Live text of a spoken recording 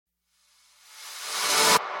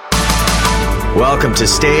Welcome to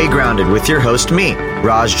Stay Grounded with your host, me,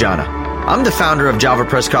 Raj Jana. I'm the founder of Java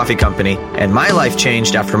Press Coffee Company, and my life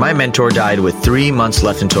changed after my mentor died with 3 months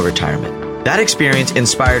left until retirement. That experience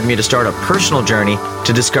inspired me to start a personal journey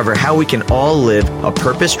to discover how we can all live a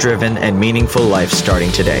purpose-driven and meaningful life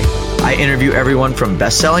starting today. I interview everyone from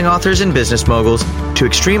best-selling authors and business moguls to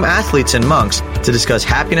extreme athletes and monks to discuss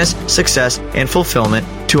happiness, success, and fulfillment,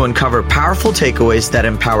 to uncover powerful takeaways that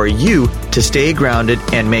empower you to stay grounded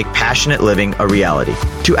and make passionate living a reality.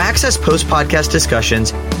 To access post-podcast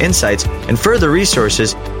discussions, insights, and further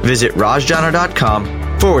resources, visit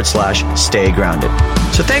rajjana.com/stay grounded.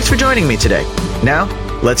 So thanks for joining me today. Now,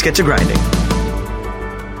 let's get to grinding.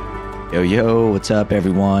 Yo, what's up,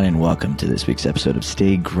 everyone, and welcome to this week's episode of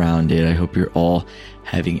Stay Grounded. I hope you're all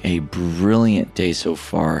having a brilliant day so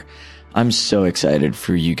far. I'm so excited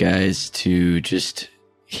for you guys to just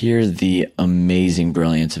hear the amazing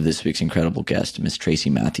brilliance of this week's incredible guest, Miss Tracy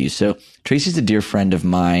Matthews. So Tracy's a dear friend of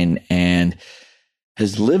mine and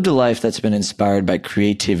has lived a life that's been inspired by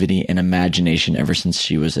creativity and imagination ever since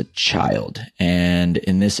she was a child. And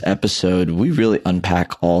in this episode, we really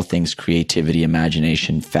unpack all things creativity,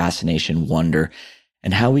 imagination, fascination, wonder,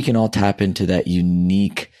 and how we can all tap into that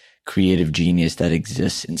unique creative genius that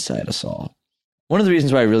exists inside us all. One of the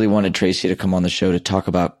reasons why I really wanted Tracy to come on the show to talk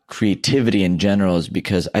about creativity in general is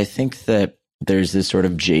because I think that there's this sort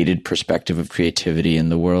of jaded perspective of creativity in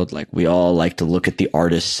the world. Like, we all like to look at the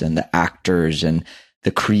artists and the actors and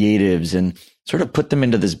the creatives and sort of put them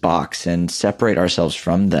into this box and separate ourselves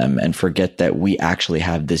from them and forget that we actually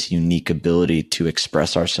have this unique ability to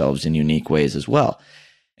express ourselves in unique ways as well.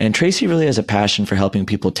 And Tracy really has a passion for helping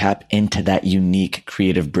people tap into that unique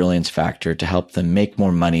creative brilliance factor to help them make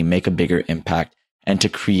more money, make a bigger impact, and to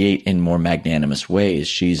create in more magnanimous ways.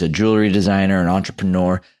 She's a jewelry designer, an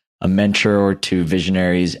entrepreneur, a mentor to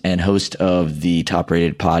visionaries, and host of the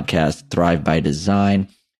top-rated podcast, Thrive by Design.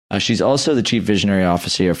 She's also the Chief Visionary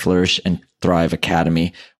Officer of Flourish and Thrive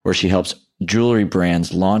Academy, where she helps jewelry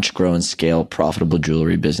brands launch, grow, and scale profitable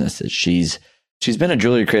jewelry businesses. She's been a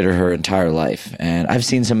jewelry creator her entire life, and I've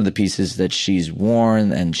seen some of the pieces that she's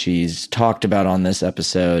worn and she's talked about on this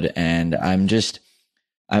episode, and I'm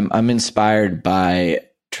inspired by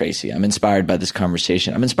Tracy. I'm inspired by this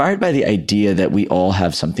conversation. I'm inspired by the idea that we all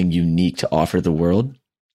have something unique to offer the world.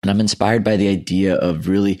 And I'm inspired by the idea of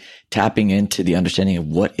really tapping into the understanding of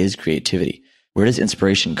what is creativity. Where does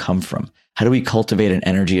inspiration come from? How do we cultivate an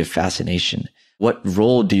energy of fascination? What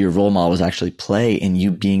role do your role models actually play in you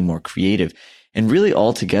being more creative? And really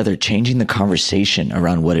altogether changing the conversation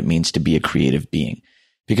around what it means to be a creative being.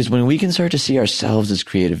 Because when we can start to see ourselves as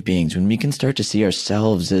creative beings, when we can start to see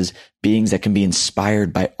ourselves as beings that can be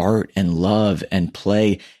inspired by art and love and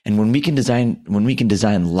play, and when we can design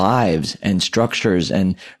lives and structures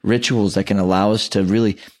and rituals that can allow us to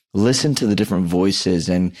really listen to the different voices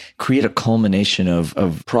and create a culmination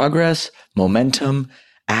of progress, momentum,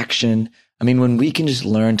 action. I mean, when we can just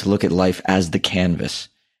learn to look at life as the canvas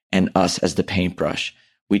and us as the paintbrush,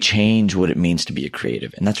 we change what it means to be a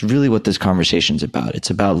creative. And that's really what this conversation is about. It's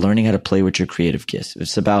about learning how to play with your creative gifts.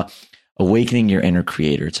 It's about awakening your inner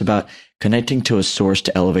creator. It's about connecting to a source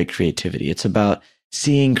to elevate creativity. It's about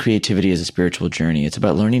seeing creativity as a spiritual journey. It's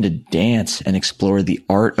about learning to dance and explore the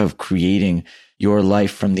art of creating your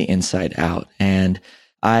life from the inside out. And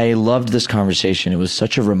I loved this conversation. It was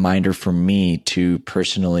such a reminder for me to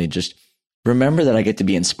personally just remember that I get to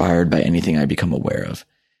be inspired by anything I become aware of.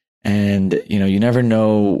 And, you never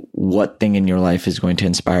know what thing in your life is going to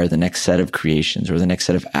inspire the next set of creations or the next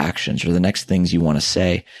set of actions or the next things you want to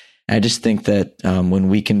say. And I just think that when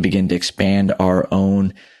we can begin to expand our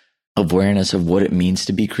own awareness of what it means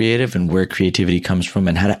to be creative and where creativity comes from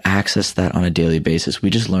and how to access that on a daily basis,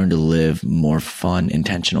 we just learn to live more fun,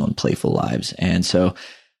 intentional, and playful lives. And so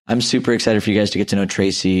I'm super excited for you guys to get to know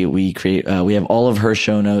Tracy. We have all of her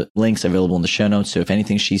show note links available in the show notes. So if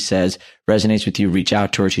anything she says resonates with you, reach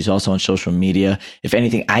out to her. She's also on social media. If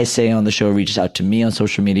anything I say on the show reaches out to me on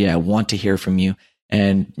social media, I want to hear from you.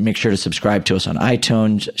 And make sure to subscribe to us on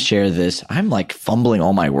iTunes, share this. I'm like fumbling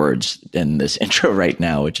all my words in this intro right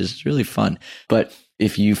now, which is really fun. But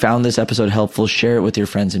if you found this episode helpful, share it with your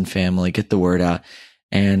friends and family, get the word out.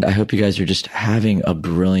 And I hope you guys are just having a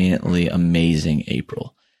brilliantly amazing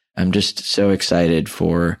April. I'm just so excited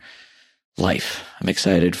for life. I'm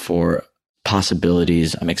excited for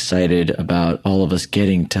possibilities. I'm excited about all of us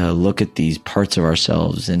getting to look at these parts of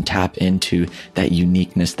ourselves and tap into that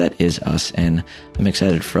uniqueness that is us. And I'm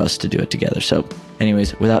excited for us to do it together. So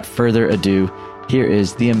anyways, without further ado, here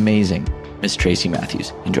is the amazing Miss Tracy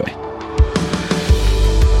Matthews. Enjoy.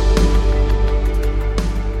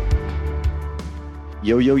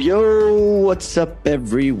 Yo, yo, yo, what's up,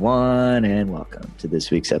 everyone? And welcome to this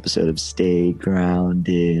week's episode of Stay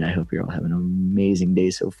Grounded. I hope you're all having an amazing day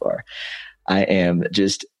so far. I am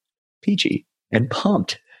just peachy and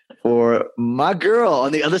pumped for my girl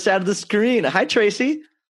on the other side of the screen. Hi, Tracy.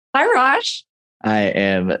 Hi, Raj. I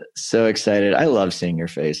am so excited. I love seeing your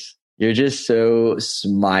face. You're just so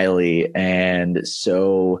smiley and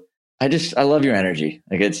so... I love your energy.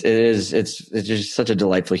 Like it's just such a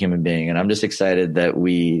delightful human being. And I'm just excited that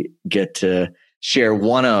we get to share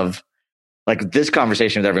one of like this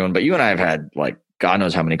conversation with everyone. But you and I have had like, God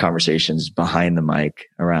knows how many conversations behind the mic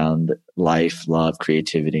around life, love,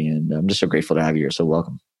 creativity. And I'm just so grateful to have you here. So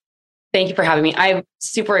welcome. Thank you for having me. I'm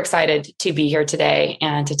super excited to be here today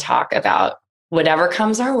and to talk about whatever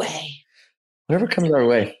comes our way. Whatever comes our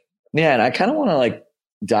way. Yeah. And I kind of want to like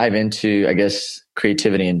dive into, I guess,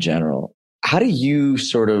 creativity in general. How do you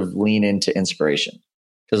sort of lean into inspiration?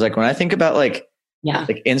 Because like when I think about like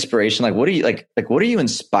inspiration, like what are you like what are you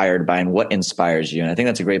inspired by and what inspires you? And I think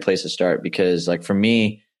that's a great place to start because like for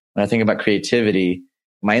me, when I think about creativity,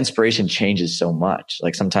 my inspiration changes so much.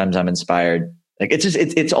 Like sometimes I'm inspired, like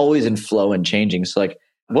it's always in flow and changing. So like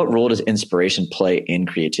what role does inspiration play in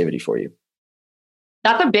creativity for you?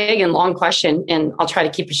 That's a big and long question, and I'll try to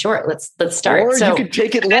keep it short. Let's start. Or you could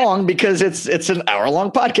take it long because it's an hour-long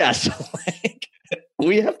podcast. So like,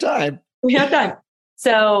 we have time. We have time.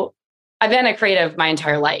 So I've been a creative my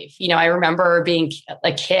entire life. You know, I remember being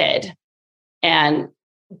a kid and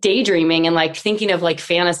daydreaming and like thinking of like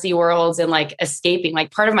fantasy worlds and like escaping. Like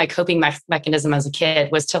part of my coping mechanism as a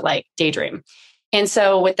kid was to like daydream. And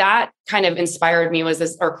so what that kind of inspired me was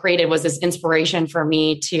this inspiration for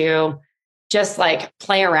me to just like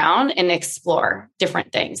play around and explore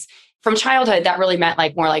different things. From childhood, that really meant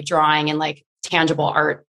like more like drawing and like tangible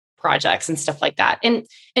art projects and stuff like that. And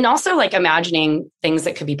also like imagining things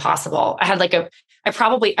that could be possible. I had like I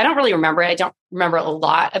don't really remember it. I don't remember a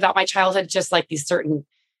lot about my childhood, just like these certain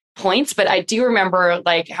points, but I do remember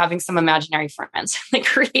like having some imaginary friends, like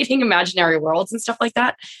creating imaginary worlds and stuff like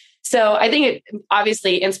that. So I think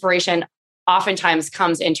obviously inspiration oftentimes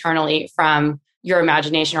comes internally from your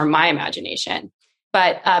imagination or my imagination.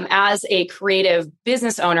 But as a creative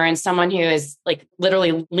business owner and someone who is like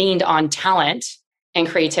literally leaned on talent and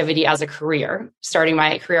creativity as a career, starting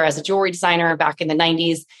my career as a jewelry designer back in the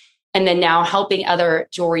 90s, and then now helping other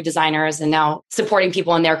jewelry designers and now supporting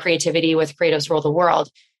people in their creativity with Creatives Rule the World,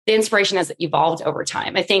 the inspiration has evolved over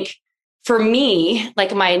time. I think for me,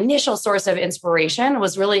 like my initial source of inspiration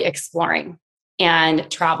was really exploring and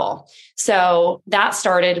travel. So that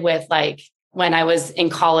started with like, when I was in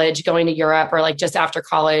college, going to Europe or like just after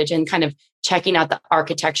college and kind of checking out the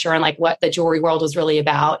architecture and like what the jewelry world was really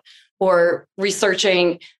about, or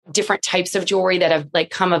researching different types of jewelry that have like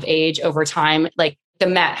come of age over time. Like the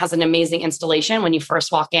Met has an amazing installation when you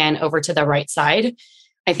first walk in over to the right side,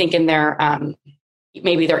 I think in their,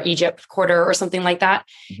 maybe their Egypt quarter or something like that.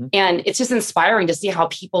 Mm-hmm. And it's just inspiring to see how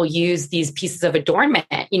people use these pieces of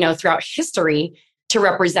adornment, you know, throughout history to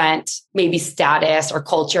represent maybe status or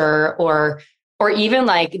culture or even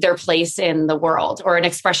like their place in the world or an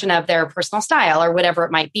expression of their personal style or whatever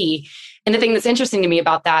it might be. And the thing that's interesting to me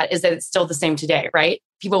about that is that it's still the same today, right?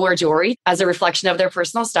 People wear jewelry as a reflection of their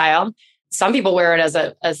personal style. Some people wear it as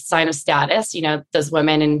a sign of status. You know, those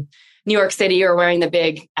women in New York City are wearing the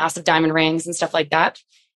big massive diamond rings and stuff like that.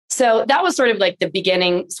 So that was sort of like the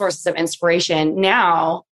beginning sources of inspiration.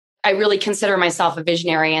 Now I really consider myself a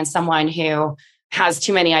visionary and someone who has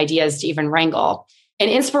too many ideas to even wrangle.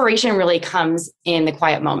 And inspiration really comes in the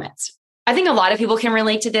quiet moments. I think a lot of people can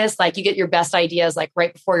relate to this. Like you get your best ideas like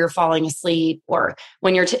right before you're falling asleep or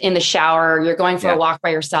when you're in the shower, you're going for a walk by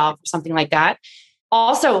yourself or something like that.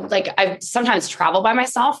 Also, like I sometimes travel by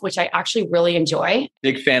myself, which I actually really enjoy.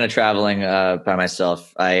 Big fan of traveling by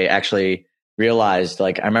myself. I actually realized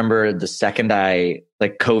like I remember the second I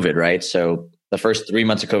like COVID, right? So the first 3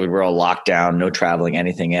 months of COVID, we're all locked down, no traveling,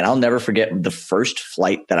 anything. And I'll never forget the first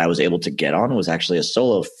flight that I was able to get on was actually a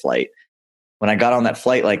solo flight. When I got on that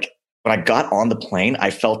flight, like when I got on the plane, I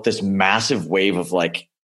felt this massive wave of like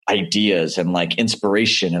ideas and like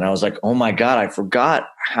inspiration. And I was like, oh my God, I forgot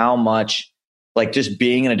how much like just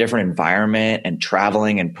being in a different environment and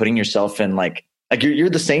traveling and putting yourself in like you're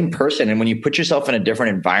the same person. And when you put yourself in a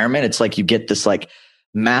different environment, it's like you get this like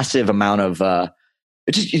massive amount of,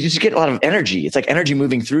 you just get a lot of energy. It's like energy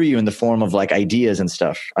moving through you in the form of like ideas and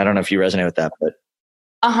stuff. I don't know if you resonate with that, but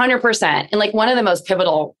 100%. And like one of the most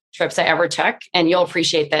pivotal trips I ever took, and you'll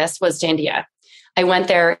appreciate this, was to India. I went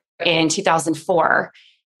there in 2004.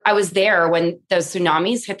 I was there when those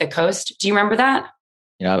tsunamis hit the coast. Do you remember that?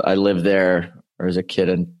 Yeah, I lived there as a kid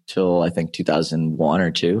until I think 2001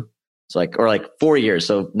 or two. So like, or like 4 years.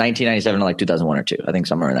 So 1997 to like 2001 or two, I think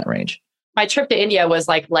somewhere in that range. My trip to India was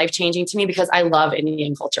like life-changing to me because I love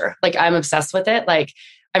Indian culture. Like I'm obsessed with it. Like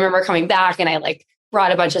I remember coming back and I like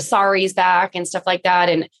brought a bunch of saris back and stuff like that.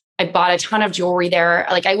 And I bought a ton of jewelry there.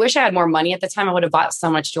 Like I wish I had more money at the time. I would have bought so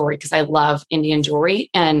much jewelry because I love Indian jewelry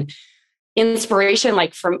and inspiration.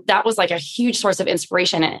 Like from that was like a huge source of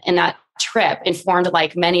inspiration. And that trip informed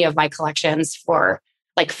like many of my collections for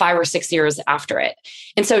like 5 or 6 years after it.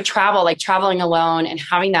 And so traveling alone and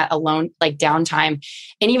having that alone, like downtime.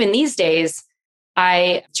 And even these days,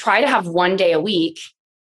 I try to have 1 day a week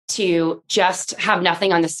to just have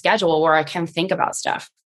nothing on the schedule where I can think about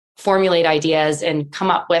stuff, formulate ideas and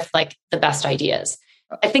come up with like the best ideas.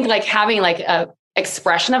 I think like having like a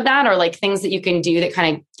expression of that or like things that you can do that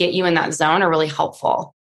kind of get you in that zone are really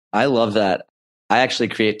helpful. I love that. I actually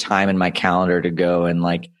create time in my calendar to go and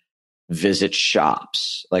like visit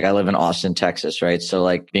shops. Like I live in Austin, Texas, right? So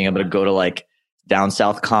like being able to go to like down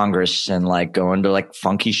South Congress and like go into like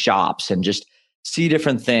funky shops and just see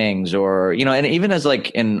different things or, you know, and even as like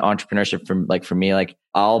in entrepreneurship for me, like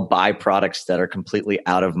I'll buy products that are completely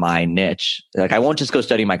out of my niche. Like I won't just go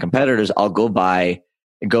study my competitors. I'll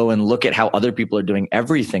go and look at how other people are doing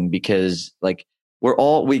everything because like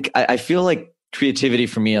I feel like creativity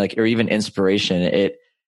for me, like, or even inspiration,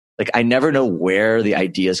 like I never know where the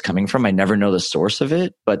idea is coming from. I never know the source of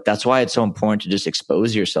it, but that's why it's so important to just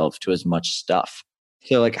expose yourself to as much stuff.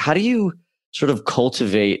 So like, how do you sort of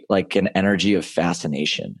cultivate like an energy of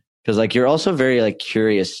fascination? Because like, you're also very like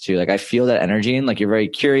curious too. Like I feel that energy and like, you're very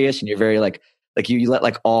curious and you're very like you let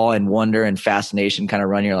like awe and wonder and fascination kind of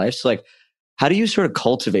run your life. So like, how do you sort of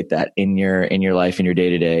cultivate that in your life, in your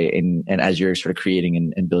day to day and as you're sort of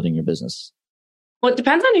creating and building your business? Well, it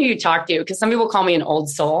depends on who you talk to, because some people call me an old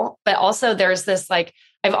soul, but also there's this like,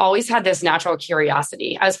 I've always had this natural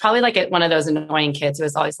curiosity. I was probably like one of those annoying kids who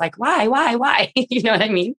was always like, why? You know what I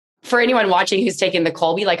mean? For anyone watching who's taken the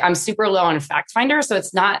Kolbe, like I'm super low on Fact Finder. So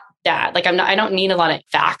it's not that like I don't need a lot of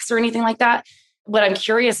facts or anything like that. What I'm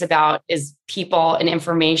curious about is people and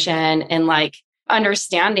information and like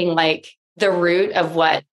understanding like the root of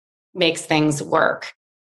what makes things work.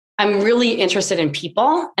 I'm really interested in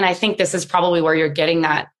people. And I think this is probably where you're getting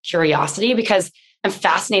that curiosity because I'm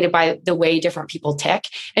fascinated by the way different people tick.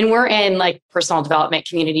 And we're in like personal development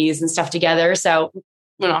communities and stuff together. So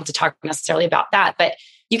we don't have to talk necessarily about that, but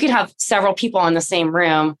you could have several people in the same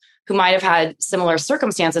room who might have had similar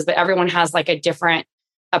circumstances, but everyone has like a different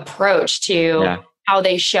approach to how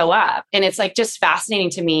they show up. And it's like just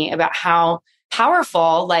fascinating to me about how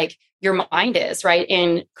powerful like your mind is, right?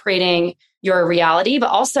 In creating your reality, but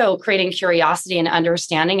also creating curiosity and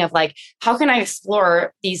understanding of like, how can I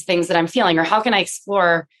explore these things that I'm feeling? Or how can I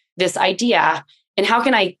explore this idea? And how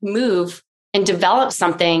can I move and develop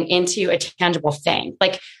something into a tangible thing?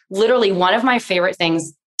 Like literally one of my favorite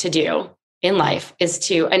things to do in life is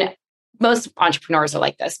to, and most entrepreneurs are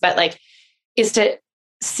like this, but like, is to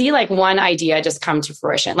see like one idea just come to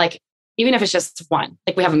fruition. Like, even if it's just one,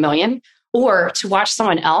 like we have a million, or to watch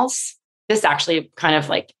someone else. This actually kind of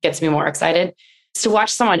like gets me more excited to watch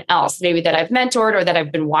someone else, maybe that I've mentored or that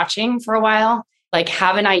I've been watching for a while, like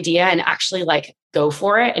have an idea and actually like go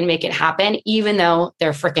for it and make it happen, even though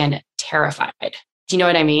they're freaking terrified. Do you know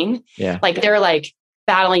what I mean? Yeah. Like they're like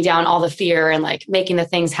battling down all the fear and like making the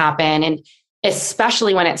things happen. And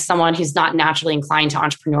especially when it's someone who's not naturally inclined to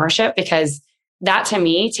entrepreneurship, because that to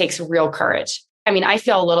me takes real courage. I mean, I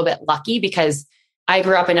feel a little bit lucky because I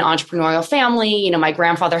grew up in an entrepreneurial family. You know, my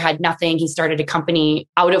grandfather had nothing. He started a company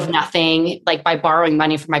out of nothing, like by borrowing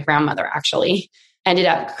money from my grandmother, actually. Ended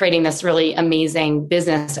up creating this really amazing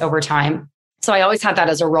business over time. So I always had that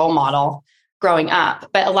as a role model growing up.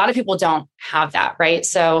 But a lot of people don't have that, right?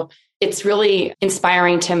 So it's really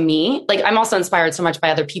inspiring to me. Like I'm also inspired so much by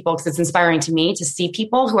other people because it's inspiring to me to see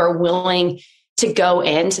people who are willing to go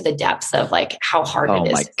into the depths of like how hard it is.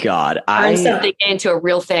 Oh my God. Turn something into a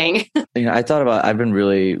real thing. You know, I've been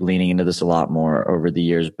really leaning into this a lot more over the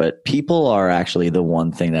years, but people are actually the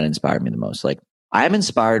one thing that inspired me the most. Like I'm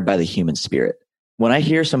inspired by the human spirit. When I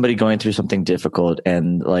hear somebody going through something difficult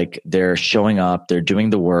and like they're showing up, they're doing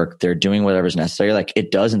the work, they're doing whatever's necessary, like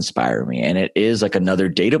it does inspire me. And it is like another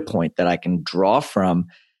data point that I can draw from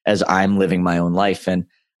as I'm living my own life. And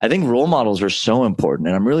I think role models are so important.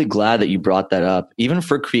 And I'm really glad that you brought that up, even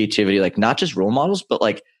for creativity, like not just role models, but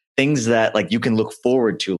like things that like you can look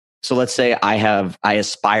forward to. So let's say I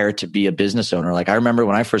aspire to be a business owner. Like I remember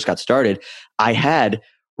when I first got started, I had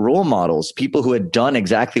role models, people who had done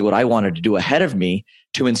exactly what I wanted to do ahead of me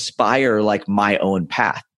to inspire like my own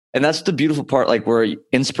path. And that's the beautiful part, like where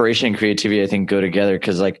inspiration and creativity, I think, go together.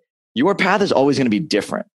 Cause like your path is always going to be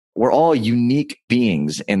different. we're all unique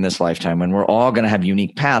beings in this lifetime, and we're all going to have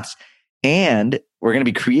unique paths, and we're going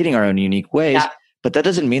to be creating our own unique ways. Yeah. But that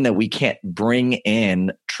doesn't mean that we can't bring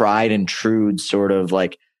in tried and true sort of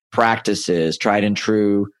like practices, tried and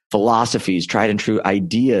true philosophies, tried and true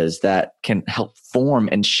ideas that can help form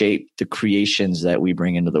and shape the creations that we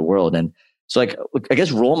bring into the world. And so, like, I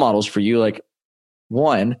guess role models for you, like,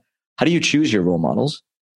 one, how do you choose your role models?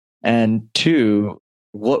 And two,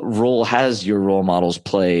 what role has your role models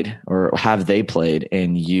played, or have they played,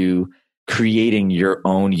 in you creating your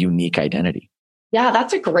own unique identity? Yeah,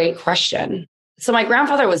 that's a great question. So my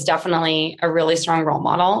grandfather was definitely a really strong role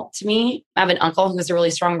model to me. I have an uncle who was a really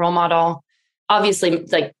strong role model, obviously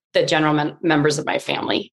like the general members of my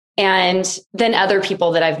family. And then other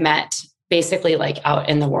people that I've met basically like out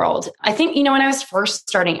in the world. I think, when I was first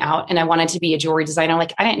starting out and I wanted to be a jewelry designer,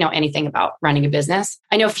 like I didn't know anything about running a business.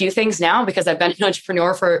 I know a few things now because I've been an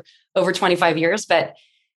entrepreneur for over 25 years. But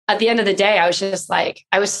at the end of the day, I was just like,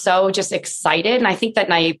 I was so just excited. And I think that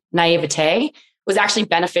naivete was actually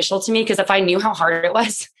beneficial to me, because if I knew how hard it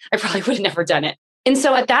was, I probably would have never done it. And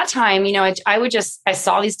so at that time, I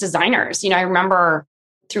saw these designers. I remember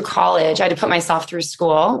through college, I had to put myself through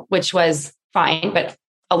school, which was fine, but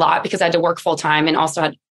a lot, because I had to work full time and also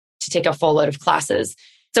had to take a full load of classes.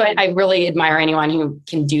 So I really admire anyone who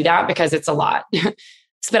can do that, because it's a lot.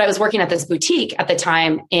 But I was working at this boutique at the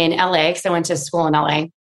time in LA, because I went to school in LA.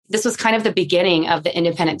 This was kind of the beginning of the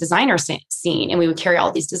independent designer scene. And we would carry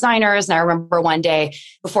all these designers. And I remember one day,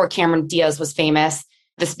 before Cameron Diaz was famous,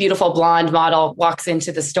 this beautiful blonde model walks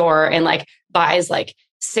into the store and like buys like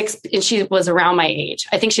and she was around my age.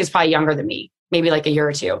 I think she was probably younger than me, maybe like a year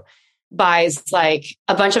or two. Buys like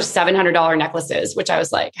a bunch of $700 necklaces, which I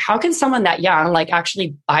was like, how can someone that young like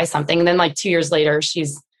actually buy something? And then like 2 years later,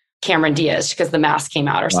 she's Cameron Diaz because The Mask came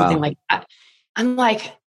out or something like that. I'm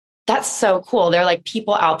like, that's so cool. There are like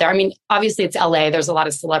people out there. I mean, obviously it's LA. There's a lot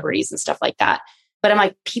of celebrities and stuff like that. But I'm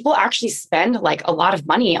like, people actually spend like a lot of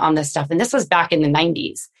money on this stuff. And this was back in the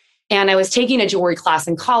 90s. And I was taking a jewelry class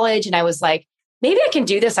in college, and I was like, maybe I can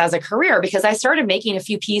do this as a career, because I started making a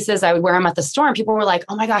few pieces. I would wear them at the store and people were like,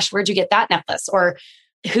 oh my gosh, where'd you get that necklace? Or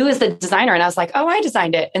who is the designer? And I was like, oh, I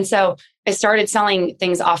designed it. And so I started selling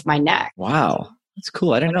things off my neck. Wow. That's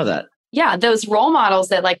cool. I didn't know that. Yeah. Those role models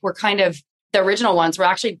that like were kind of the original ones were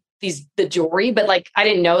actually the jewelry, but like, I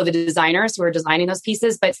didn't know the designers who were designing those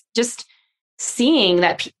pieces, but just seeing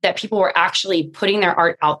that people were actually putting their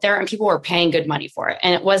art out there and people were paying good money for it.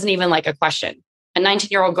 And it wasn't even like a question. A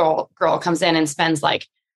 19-year-old girl comes in and spends like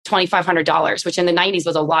 $2,500, which in the 90s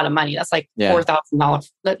was a lot of money. That's like $4,000.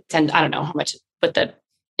 I don't know how much, but the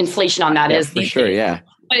inflation on that is for sure. days. Yeah.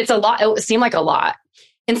 But it's a lot. It seemed like a lot.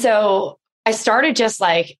 And so I started just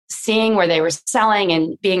like seeing where they were selling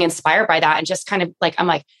and being inspired by that. And just kind of like, I'm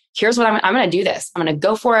like, here's what I'm going to do this. I'm going to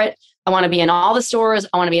go for it. I want to be in all the stores.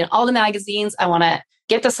 I want to be in all the magazines. I want to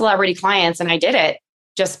get the celebrity clients. And I did it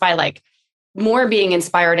just by like more being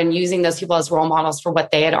inspired and using those people as role models for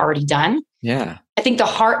what they had already done. Yeah. I think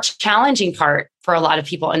the challenging part for a lot of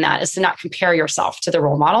people in that is to not compare yourself to the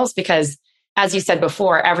role models, because as you said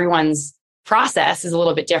before, everyone's process is a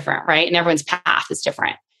little bit different, right? And everyone's path is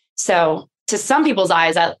different. So to some people's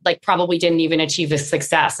eyes, I like probably didn't even achieve the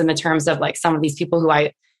success in the terms of like some of these people who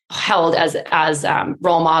I held as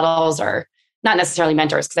role models, or not necessarily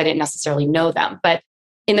mentors, because I didn't necessarily know them. But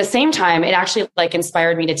in the same time, it actually like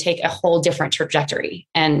inspired me to take a whole different trajectory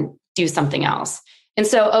and do something else. And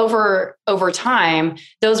so over time,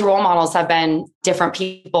 those role models have been different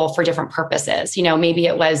people for different purposes. Maybe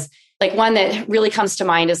it was like one that really comes to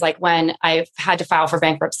mind is like when I had to file for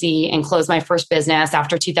bankruptcy and close my first business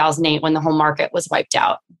after 2008, when the whole market was wiped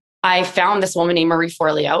out. I found this woman named Marie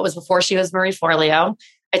Forleo. It was before she was Marie Forleo.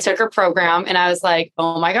 I took her program and I was like,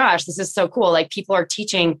 oh my gosh, this is so cool. Like people are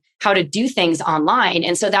teaching how to do things online.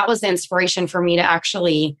 And so that was the inspiration for me to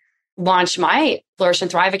actually launch my Flourish and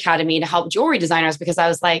Thrive Academy to help jewelry designers, because I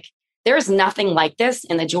was like, there's nothing like this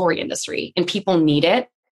in the jewelry industry and people need it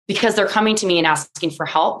because they're coming to me and asking for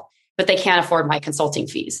help, but they can't afford my consulting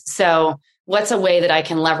fees. So what's a way that I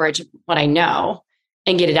can leverage what I know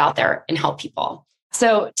and get it out there and help people?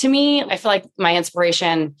 So to me, I feel like my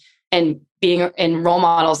inspiration and being in role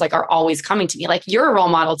models like are always coming to me. Like you're a role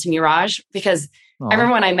model to me, Raj, because I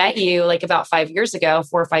remember when I met you like about 4 or 5 years ago,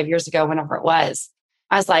 whenever it was,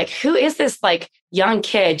 I was like, who is this like young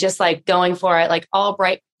kid just like going for it, like all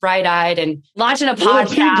bright-eyed and launching a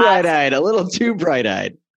podcast. A little too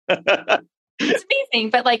bright-eyed. It's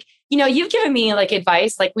amazing. But like, you've given me like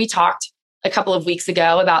advice. Like we talked a couple of weeks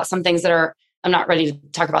ago about some things that I'm not ready to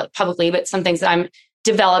talk about publicly, but some things that I'm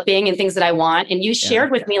developing and things that I want. And you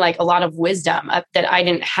shared with me like a lot of wisdom that I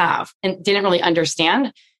didn't have and didn't really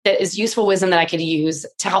understand. that is useful wisdom that I could use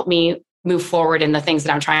to help me move forward in the things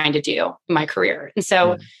that I'm trying to do in my career. And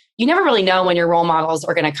so you never really know when your role models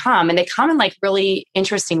are going to come, and they come in like really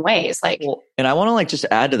interesting ways. And I want to just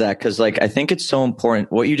add to that, because I think it's so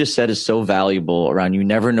important. What you just said is so valuable around, you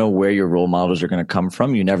never know where your role models are going to come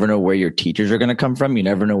from. You never know where your teachers are going to come from. You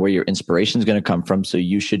never know where your inspiration is going to come from. So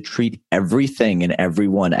you should treat everything and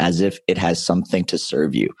everyone as if it has something to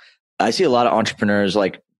serve you. I see a lot of entrepreneurs,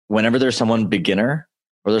 whenever there's someone beginner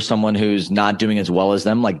or there's someone who's not doing as well as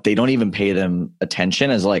them, they don't even pay them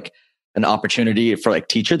attention as an opportunity for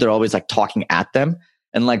teacher. They're always talking at them.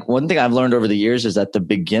 And one thing I've learned over the years is that the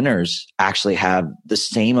beginners actually have the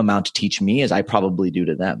same amount to teach me as I probably do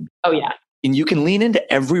to them. Oh yeah. And you can lean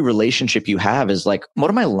into every relationship you have is what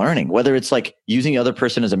am I learning? Whether it's using the other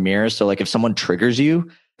person as a mirror. So if someone triggers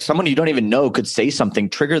you, someone you don't even know could say something,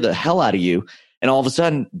 trigger the hell out of you. And all of a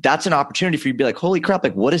sudden that's an opportunity for you to be holy crap,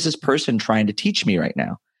 what is this person trying to teach me right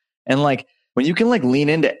now? And when you can lean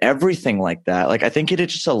into everything like that, I think it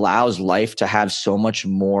just allows life to have so much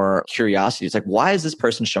more curiosity. It's why is this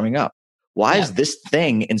person showing up? Why is this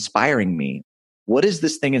thing inspiring me? What is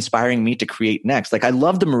this thing inspiring me to create next? I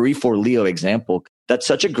love the Marie Forleo example. That's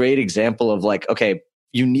such a great example of okay,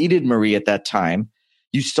 you needed Marie at that time.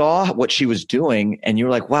 You saw what she was doing and you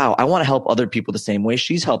were wow, I want to help other people the same way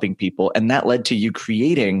she's helping people. And that led to you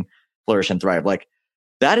creating Flourish and Thrive.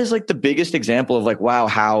 That is the biggest example of wow,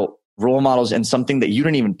 how role models and something that you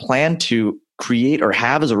didn't even plan to create or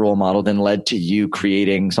have as a role model then led to you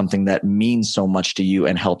creating something that means so much to you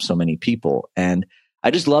and helps so many people. And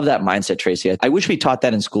I just love that mindset, Tracy. I wish we taught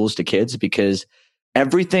that in schools to kids, because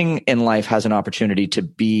everything in life has an opportunity to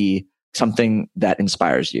be something that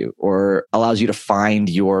inspires you or allows you to find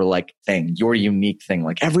your thing, your unique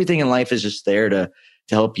thing. Everything in life is just there to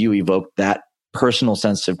help you evoke that personal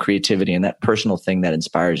sense of creativity and that personal thing that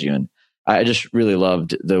inspires you. And I just really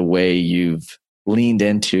loved the way you've leaned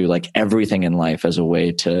into everything in life as a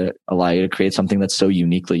way to allow you to create something that's so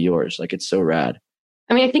uniquely yours. It's so rad.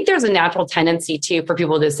 I mean, I think there's a natural tendency too for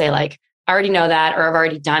people to say I already know that, or I've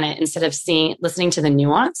already done it, instead of listening to the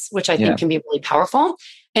nuance, which I think can be really powerful.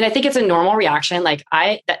 And I think it's a normal reaction.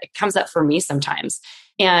 That comes up for me sometimes.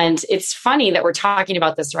 And it's funny that we're talking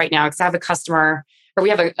about this right now, because I have a customer, or we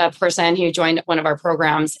have a person who joined one of our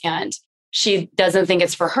programs, and she doesn't think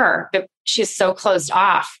it's for her, but she's so closed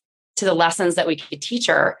off to the lessons that we could teach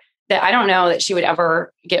her that I don't know that she would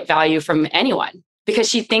ever get value from anyone, because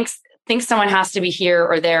she thinks someone has to be here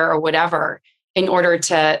or there or whatever in order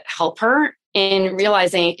to help her,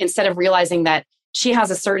 instead of realizing that she has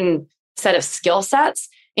a certain set of skill sets.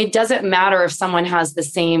 It doesn't matter if someone has the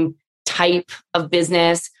same type of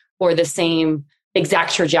business or the same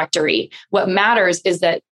exact trajectory. What matters is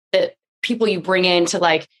that the people you bring in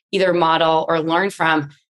to either model or learn from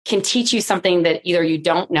can teach you something that either you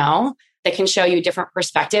don't know, that can show you a different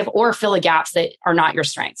perspective, or fill the gaps that are not your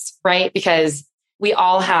strengths, right? Because we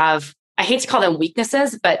all have, I hate to call them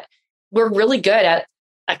weaknesses, but we're really good at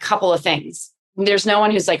a couple of things. There's no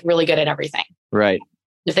one who's really good at everything. Right.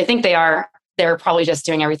 If they think they are, they're probably just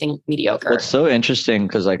doing everything mediocre. It's so interesting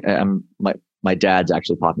because my dad's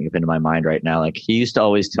actually popping up into my mind right now. He used to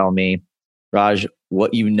always tell me, Raj,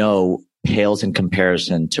 what you know pales in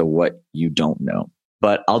comparison to what you don't know.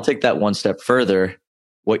 But I'll take that one step further.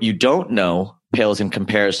 What you don't know pales in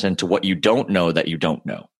comparison to what you don't know that you don't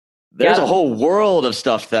know. There's a whole world of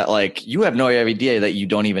stuff that you have no idea that you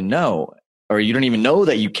don't even know, or you don't even know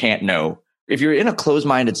that you can't know. If you're in a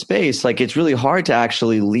closed-minded space, it's really hard to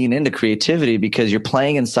actually lean into creativity because you're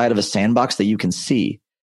playing inside of a sandbox that you can see.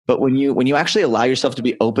 But when you actually allow yourself to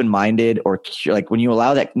be open-minded, or when you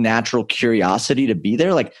allow that natural curiosity to be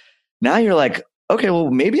there, now you're okay,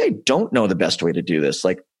 well, maybe I don't know the best way to do this.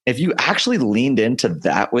 If you actually leaned into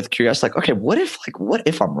that with curiosity, okay, what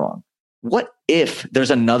if I'm wrong? What if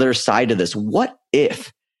there's another side to this? What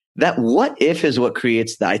if? That what if is what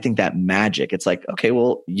creates that, I think, that magic. It's okay,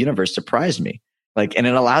 well, universe surprised me. And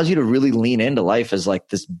it allows you to really lean into life as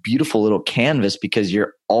this beautiful little canvas, because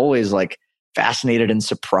you're always fascinated and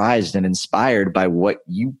surprised and inspired by what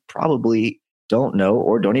you probably don't know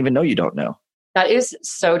or don't even know you don't know. That is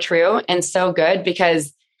so true and so good,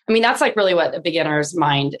 because I mean, that's really what a beginner's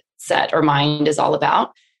mindset or mind is all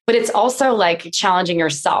about. But it's also challenging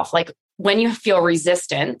yourself. When you feel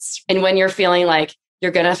resistance and when you're feeling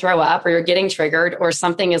you're going to throw up, or you're getting triggered, or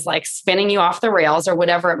something is spinning you off the rails, or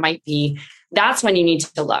whatever it might be, that's when you need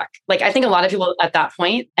to look. I think a lot of people at that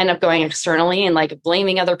point end up going externally and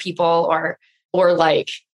blaming other people, or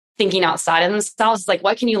thinking outside of themselves.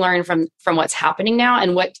 What can you learn from what's happening now?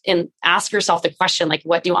 And ask yourself the question,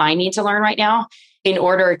 what do I need to learn right now in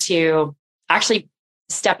order to actually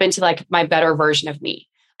step into my better version of me?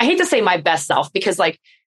 I hate to say my best self because like,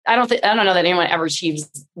 I don't know that anyone ever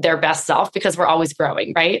achieves their best self because we're always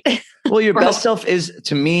growing, right? Well, your best self is,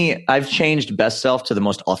 to me, I've changed best self to the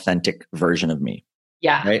most authentic version of me.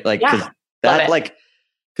 Yeah. Right. Like,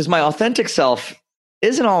 because my authentic self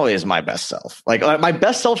isn't always my best self. Like my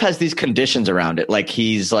best self has these conditions around it. Like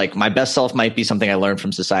he's like, my best self might be something I learned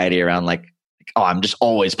from society around like, oh, I'm just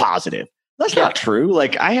always positive. That's not true.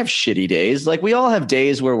 Like I have shitty days. Like we all have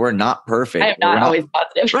days where we're not perfect. I am not always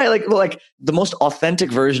positive. Right. Like the most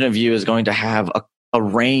authentic version of you is going to have a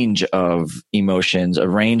range of emotions, a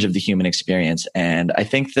range of the human experience. And I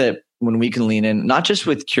think that when we can lean in, not just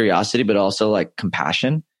with curiosity, but also like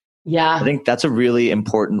compassion. Yeah. I think that's a really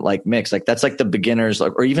important like mix. Like that's like the beginners,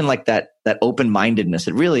 or even like that open-mindedness.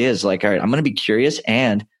 It really is like, all right, I'm going to be curious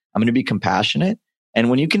and I'm going to be compassionate. And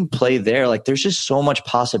when you can play there, like there's just so much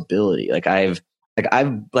possibility. Like I've in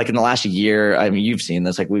the last year, I mean, you've seen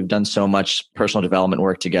this, like we've done so much personal development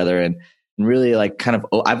work together and really like kind of,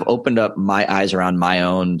 I've opened up my eyes around my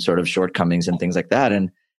own sort of shortcomings and things like that.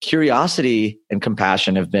 And curiosity and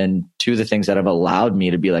compassion have been two of the things that have allowed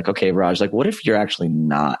me to be like, okay, Raj, like what if you're actually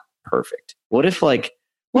not perfect? What if, like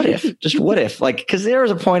cause there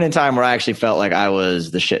was a point in time where I actually felt like I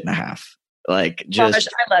was the shit and a half. Like just,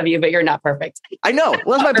 I love you, but you're not perfect. I know.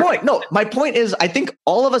 Well, that's my point. No, my point is, I think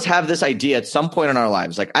all of us have this idea at some point in our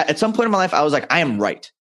lives. Like at some point in my life, I was like, I am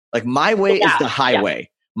right. Like my way is the highway.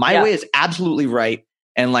 My way is absolutely right.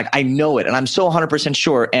 And like, I know it and I'm so 100%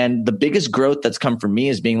 sure. And the biggest growth that's come from me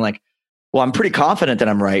is being like, well, I'm pretty confident that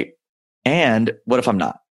I'm right. And what if I'm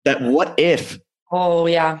not? That what if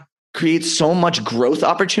creates so much growth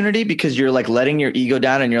opportunity because you're like letting your ego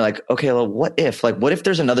down and you're like, okay, well, what if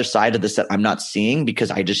there's another side of this that I'm not seeing because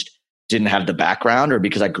I just didn't have the background or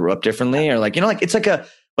because I grew up differently or like, like it's like when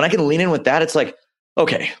I can lean in with that, it's like,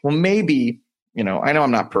 okay, well, maybe, I know I'm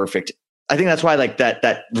not perfect. I think that's why like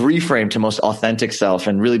that reframe to most authentic self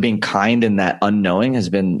and really being kind in that unknowing has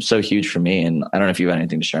been so huge for me. And I don't know if you have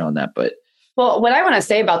anything to share on that, but. Well, what I want to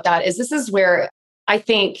say about that is this is where I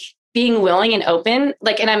think being willing and open,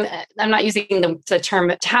 like, and I'm not using the term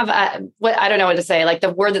to have what I don't know what to say. Like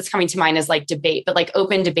the word that's coming to mind is like debate, but like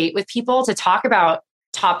open debate with people to talk about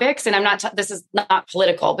topics. And I'm not, this is not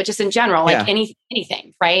political, but just in general, like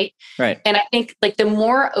anything. Right. Right. And I think like the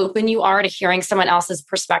more open you are to hearing someone else's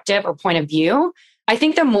perspective or point of view, I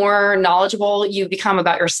think the more knowledgeable you become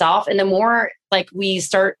about yourself and the more like we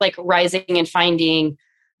start like rising and finding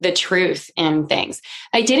the truth in things.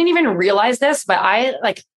 I didn't even realize this, but I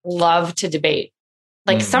like love to debate.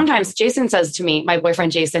 Like sometimes Jason says to me, my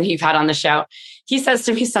boyfriend, Jason, who you've had on the show, he says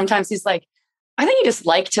to me sometimes, he's like, I think you just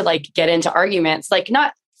like to like get into arguments, like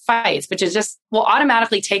not fights, but just will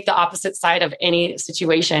automatically take the opposite side of any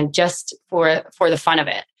situation just for the fun of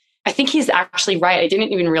it. I think he's actually right. I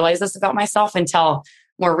didn't even realize this about myself until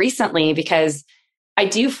more recently, because I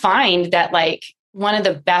do find that like one of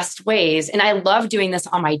the best ways, and I love doing this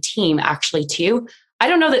on my team actually too. I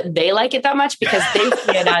don't know that they like it that much because they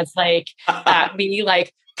see it as like me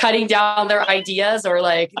like cutting down their ideas or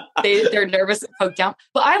like they're nervous and poked down.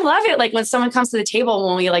 But I love it like when someone comes to the table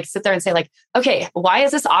when we like sit there and say like, okay, why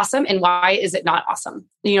is this awesome and why is it not awesome?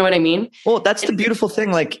 You know what I mean? Well, that's the beautiful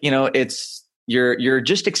thing. Like, it's you're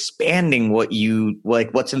just expanding what you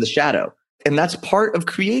like, what's in the shadow. And that's part of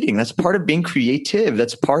creating. That's part of being creative.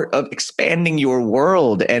 That's part of expanding your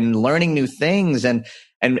world and learning new things. And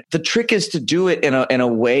the trick is to do it in a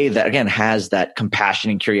way that, again, has that compassion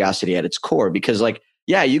and curiosity at its core. Because like,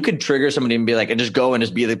 yeah, you could trigger somebody and be like, and just go and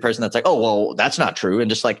just be the person that's like, oh, well, that's not true. And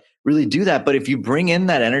just like really do that. But if you bring in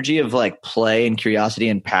that energy of like play and curiosity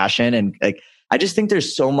and passion and like, I just think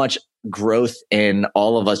there's so much growth in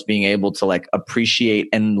all of us being able to like appreciate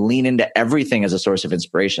and lean into everything as a source of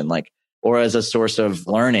inspiration. Like, or as a source of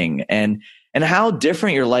learning and how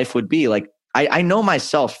different your life would be. Like, I know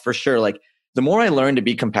myself for sure. Like the more I learn to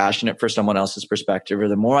be compassionate for someone else's perspective, or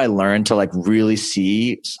the more I learn to like really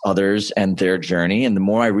see others and their journey, and the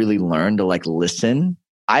more I really learn to like listen,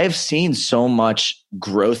 I have seen so much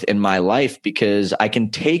growth in my life because I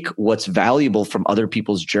can take what's valuable from other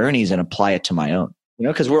people's journeys and apply it to my own.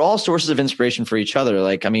 Because we're all sources of inspiration for each other.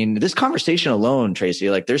 Like, I mean, this conversation alone,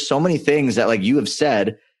 Tracy, like there's so many things that like you have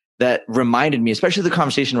said that reminded me, especially the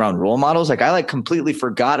conversation around role models. Like I like completely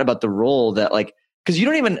forgot about the role that like, because you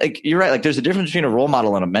don't even like, you're right. Like there's a difference between a role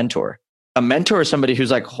model and a mentor. A mentor is somebody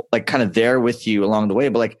who's like kind of there with you along the way,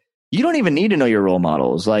 but like you don't even need to know your role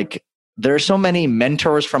models. Like there are so many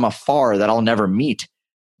mentors from afar that I'll never meet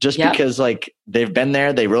just because like they've been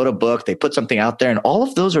there, they wrote a book, they put something out there, and all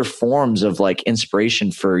of those are forms of like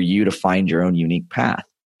inspiration for you to find your own unique path.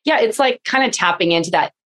 Yeah, it's like kind of tapping into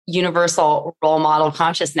that universal role model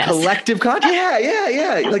consciousness. Yeah.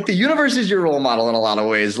 Like the universe is your role model in a lot of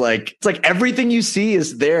ways. Like it's like everything you see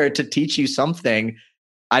is there to teach you something.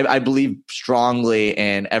 I believe strongly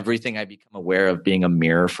in everything I become aware of being a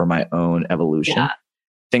mirror for my own evolution. Yeah.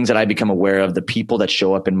 Things that I become aware of, the people that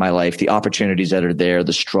show up in my life, the opportunities that are there,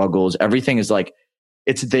 the struggles, everything is like,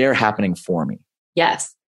 it's there happening for me.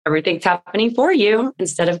 Yes. Everything's happening for you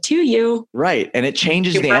instead of to you. Right. And it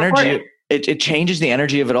changes the energy. It changes the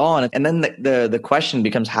energy of it all. And then the question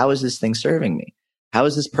becomes, how is this thing serving me? How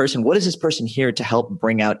is this person? What is this person here to help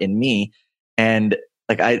bring out in me? And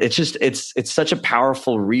like, it's such a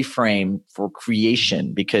powerful reframe for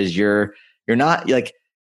creation, because you're not like,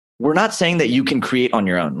 we're not saying that you can create on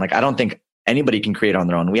your own. Like, I don't think anybody can create on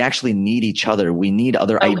their own. We actually need each other. We need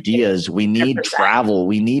other ideas. We need 100%. Travel.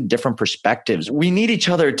 We need different perspectives. We need each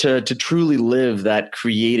other to truly live that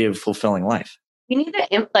creative, fulfilling life. You need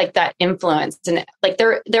that influence, and like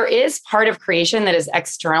there is part of creation that is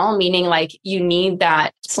external, meaning like you need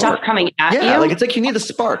that stuff coming at you. Yeah, like it's like you need the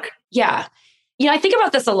spark. Yeah. I think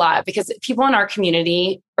about this a lot because people in our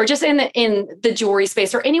community, or just in the jewelry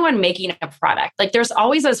space, or anyone making a product, like there's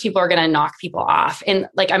always those people who are going to knock people off. And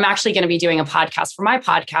like, I'm actually going to be doing a podcast for my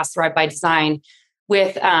podcast, Thrive by Design,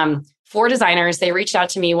 with 4 designers. They reached out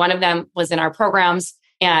to me. One of them was in our programs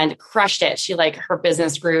and crushed it. Her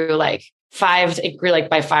business grew by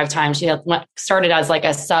 5 times. She started as like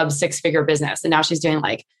a sub 6-figure business, and now she's doing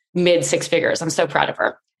like mid 6 figures. I'm so proud of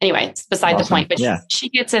her. Anyway, it's beside the point, but she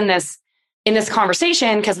gets in this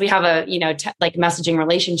conversation because we have a, messaging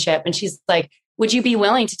relationship. And she's like, would you be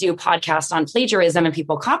willing to do a podcast on plagiarism and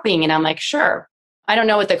people copying? And I'm like, sure. I don't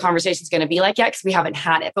know what the conversation is going to be like yet because we haven't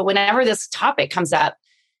had it. But whenever this topic comes up,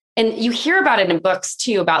 and you hear about it in books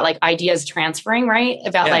too, about like ideas transferring, right?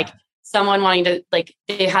 About like someone wanting to, like,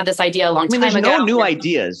 they had this idea a long time ago. There's no new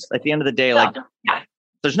ideas at the end of the day.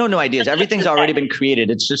 There's no new ideas. Everything's already been created.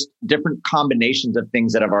 It's just different combinations of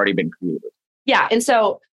things that have already been created. Yeah. And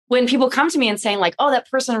so when people come to me and saying like, oh,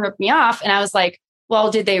 that person ripped me off. And I was like,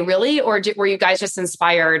 well, did they really? Or were you guys just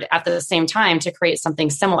inspired at the same time to create something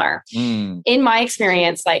similar? In my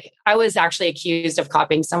experience, like I was actually accused of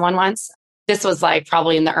copying someone once. This was like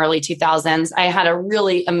probably in the early 2000s. I had a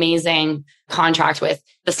really amazing contract with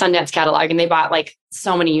the Sundance catalog, and they bought like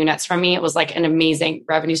so many units from me. It was like an amazing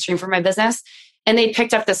revenue stream for my business. And they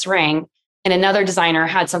picked up this ring, and another designer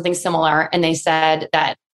had something similar. And they said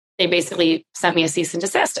that they basically sent me a cease and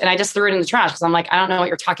desist. And I just threw it in the trash because I'm like, I don't know what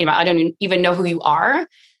you're talking about. I don't even know who you are.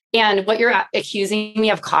 And what you're accusing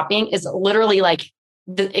me of copying is literally like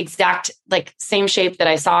the exact like same shape that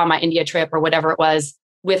I saw on my India trip or whatever it was,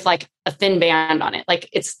 with like a thin band on it. Like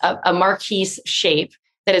it's a marquise shape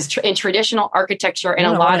that is in traditional architecture in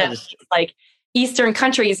a lot of like Eastern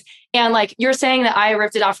countries. And like you're saying that I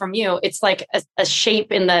ripped it off from you. It's like a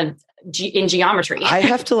shape in geometry. I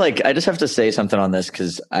just have to say something on this,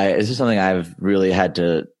 because this is something I've really had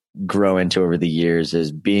to grow into over the years,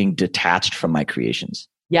 is being detached from my creations.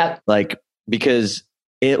 Yep. Like, because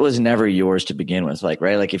it was never yours to begin with. Like,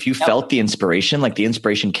 right. Like if you felt the inspiration, like the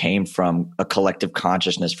inspiration came from a collective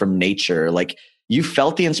consciousness, from nature. Like you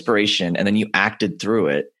felt the inspiration and then you acted through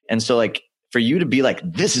it. And so like for you to be like,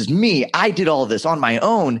 this is me, I did all this on my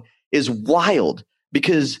own, is wild,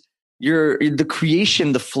 because the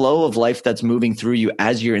creation, the flow of life that's moving through you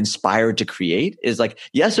as you're inspired to create is like,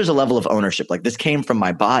 yes, there's a level of ownership. Like this came from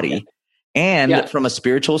my body. And from a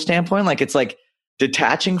spiritual standpoint, like it's like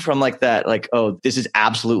detaching from like that, like, oh, this is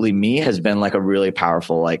absolutely me, has been like a really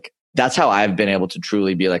powerful, like, that's how I've been able to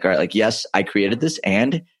truly be like, all right, like, yes, I created this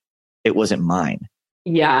and it wasn't mine.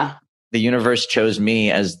 Yeah. The universe chose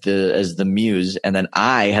me as the muse. And then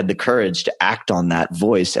I had the courage to act on that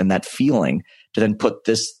voice and that feeling to then put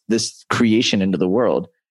this creation into the world.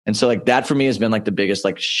 And so like that for me has been like the biggest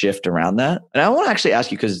like shift around that. And I want to actually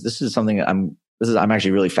ask you, because this is something I'm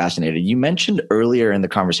actually really fascinated. You mentioned earlier in the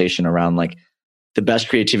conversation around like the best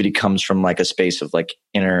creativity comes from like a space of like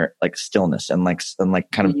inner like stillness and like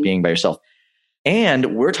kind of being by yourself.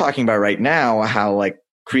 And we're talking about right now how like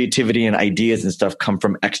creativity and ideas and stuff come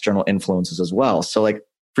from external influences as well. So like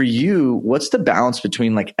for you, what's the balance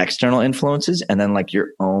between like external influences and then like your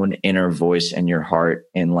own inner voice and your heart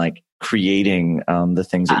in like creating the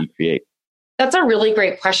things that you create? That's a really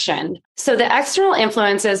great question. So the external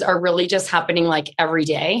influences are really just happening like every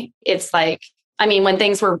day. It's like, I mean, when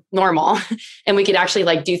things were normal and we could actually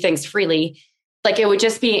like do things freely, like it would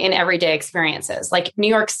just be in everyday experiences. Like New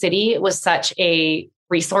York City was such a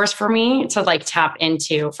resource for me to like tap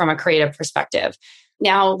into from a creative perspective.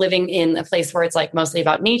 Now living in a place where it's like mostly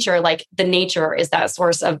about nature, like the nature is that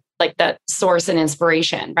source of like that source and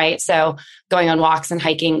inspiration, right? So going on walks and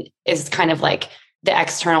hiking is kind of like the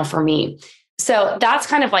external for me. So that's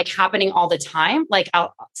kind of like happening all the time. Like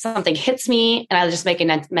something hits me and I just make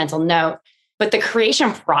a mental note. But the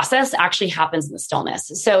creation process actually happens in the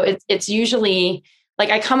stillness. So it's usually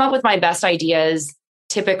like I come up with my best ideas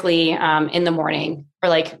typically in the morning, or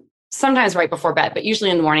like sometimes right before bed, but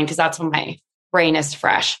usually in the morning because that's when my brain is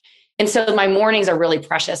fresh. And so my mornings are really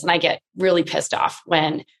precious, and I get really pissed off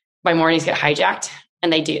when my mornings get hijacked.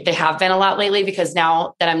 And they have been a lot lately, because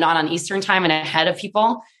now that I'm not on Eastern time and ahead of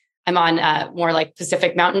people, I'm on more like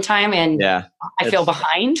Pacific Mountain time, and I feel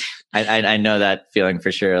behind. I know that feeling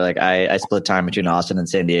for sure. Like I split time between Austin and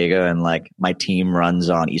San Diego, and like my team runs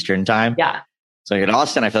on Eastern time. Yeah. So in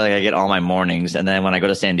Austin, I feel like I get all my mornings, and then when I go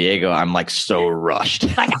to San Diego, I'm like so rushed.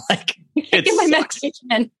 Like get my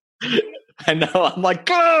medication. I know. I'm like,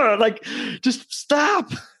 God, like just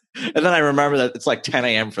stop. And then I remember that it's like 10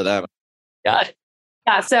 a.m. for them. Yeah.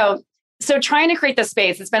 So trying to create the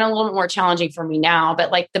space, it's been a little bit more challenging for me now,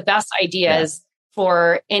 but like the best ideas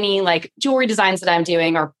for any like jewelry designs that I'm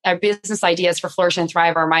doing, or business ideas for Flourish and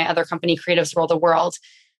Thrive, or my other company, Creatives Rule the World,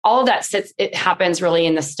 all of that it happens really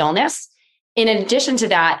in the stillness. In addition to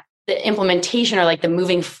that, the implementation, or like the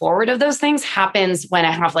moving forward of those things, happens when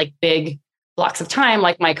I have like big blocks of time,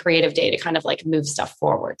 like my creative day, to kind of like move stuff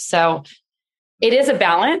forward. So it is a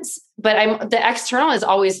balance, but the external is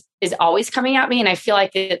always coming at me. And I feel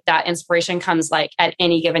like that inspiration comes like at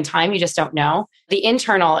any given time. You just don't know. The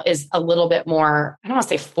internal is a little bit more, I don't want to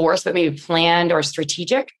say forced, but maybe planned or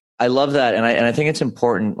strategic. I love that. And I think it's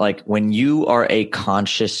important. Like when you are a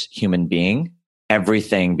conscious human being,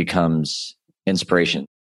 everything becomes inspiration.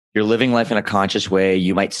 You're living life in a conscious way.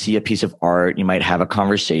 You might see a piece of art. You might have a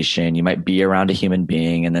conversation. You might be around a human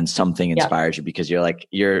being, and then something inspires you because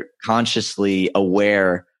you're consciously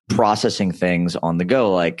aware, processing things on the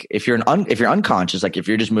go. Like if you're unconscious, like if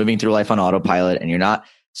you're just moving through life on autopilot and you're not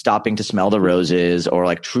stopping to smell the roses or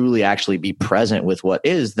like truly actually be present with what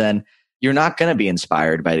is, then you're not going to be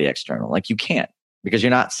inspired by the external. Like you can't, because you're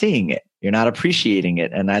not seeing it. You're not appreciating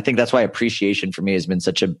it. And I think that's why appreciation for me has been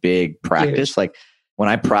such a big practice. Like when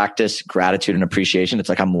I practice gratitude and appreciation, it's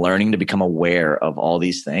like I'm learning to become aware of all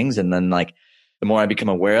these things. And then like the more I become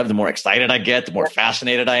aware of, the more excited I get, the more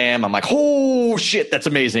fascinated I am. I'm like, oh shit, that's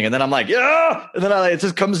amazing. And then I'm like, yeah. And then it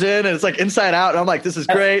just comes in and it's like inside out. And I'm like, this is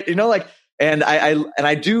great. You know, like, and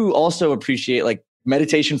I do also appreciate, like,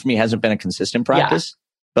 meditation for me hasn't been a consistent practice,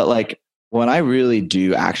 but like when I really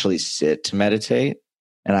do actually sit to meditate,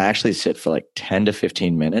 and I actually sit for like 10 to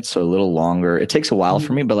 15 minutes, so a little longer, it takes a while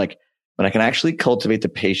for me, but like when I can actually cultivate the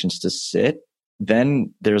patience to sit,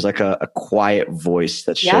 then there's like a quiet voice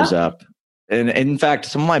that shows up. And in fact,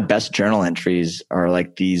 some of my best journal entries are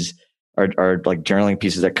like these are like journaling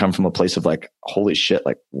pieces that come from a place of like, holy shit,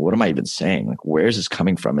 like, what am I even saying? Like, where is this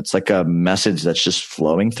coming from? It's like a message that's just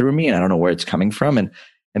flowing through me and I don't know where it's coming from. And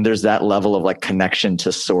there's that level of like connection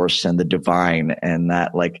to source and the divine, and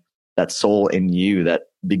that like that soul in you that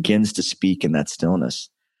begins to speak in that stillness.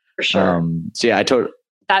 For sure. So yeah,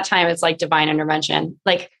 that time it's like divine intervention.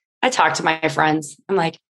 Like I talk to my friends. I'm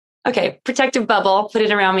like, okay, protective bubble, put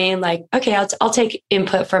it around me, and like, okay, I'll take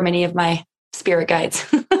input from any of my spirit guides.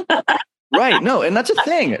 Right. No, and that's a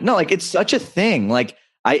thing. No, like it's such a thing. Like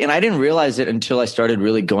I didn't realize it until I started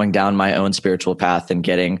really going down my own spiritual path and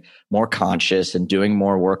getting more conscious and doing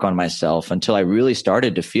more work on myself, until I really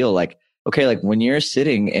started to feel like, okay, like when you're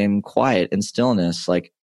sitting in quiet and stillness,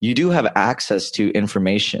 like you do have access to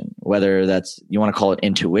information, whether that's, you want to call it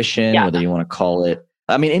intuition, whether you want to call it,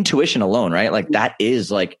 I mean, intuition alone, right? Like that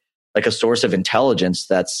is like a source of intelligence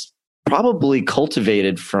that's probably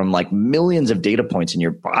cultivated from like millions of data points in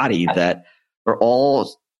your body that are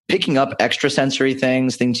all picking up extrasensory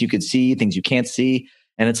things you could see, things you can't see.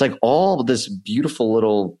 And it's like all this beautiful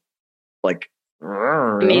little, like, I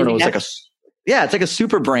don't know, it's like it's like a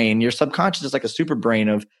super brain. Your subconscious is like a super brain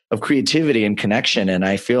of creativity and connection. And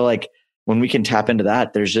I feel like when we can tap into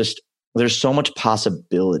that, there's so much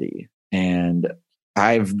possibility. And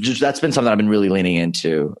that's been something I've been really leaning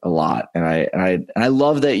into a lot. And I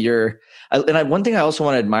love that one thing I also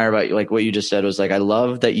want to admire about you, like what you just said, was like, I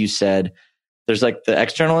love that you said there's like the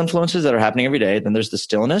external influences that are happening every day. Then there's the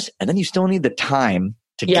stillness, and then you still need the time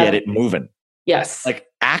to get it moving. Yes. Like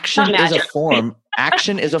action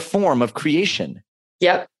is a form of creation.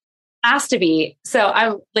 Yep. Has to be.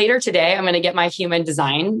 So later today, I'm going to get my human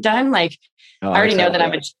design done. Like I already know that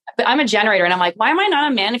I'm a generator, and I'm like, why am I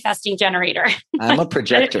not a manifesting generator? I'm a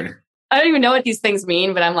projector. I don't even know what these things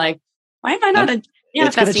mean, but I'm like, why am I not a manifesting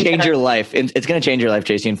It's going to change your life. It's going to change your life,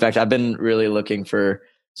 JC. In fact, I've been really looking for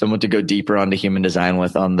someone to go deeper onto human design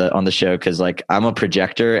with on the show, because like I'm a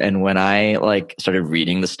projector, and when I like started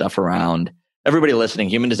reading the stuff around, everybody listening,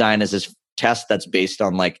 human design is this test that's based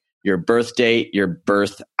on like your birth date, your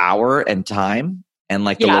birth hour and time, and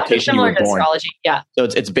like the location you were born. Astrology. Yeah. So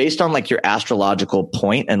it's based on like your astrological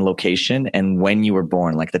point and location and when you were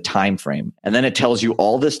born, like the time frame. And then it tells you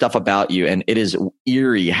all this stuff about you. And it is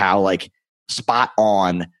eerie how like spot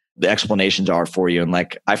on the explanations are for you. And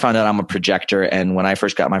like, I found out I'm a projector. And when I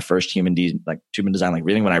first got my first human design, like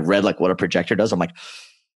reading, when I read like what a projector does, I'm like,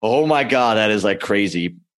 oh my God, that is like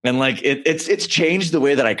crazy. And like, it's changed the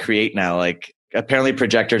way that I create now. Like apparently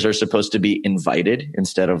projectors are supposed to be invited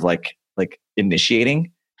instead of like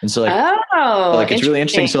initiating. And so like, it's really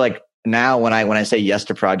interesting. So like now when I say yes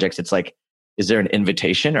to projects, it's like, is there an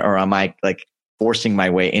invitation or am I like forcing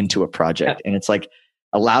my way into a project? And it's like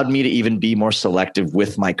allowed me to even be more selective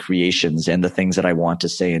with my creations and the things that I want to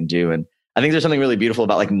say and do. And I think there's something really beautiful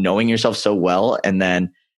about like knowing yourself so well and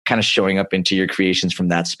then kind of showing up into your creations from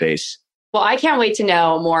that space. Well, I can't wait to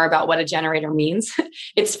know more about what a generator means.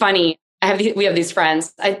 It's funny. We have these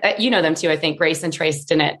friends. You know them too, I think, Grace and Trace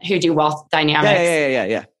Dennett, who do wealth dynamics.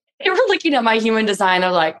 Yeah. They were looking at my human design.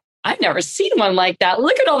 I'm like, I've never seen one like that.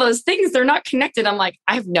 Look at all those things. They're not connected. I'm like,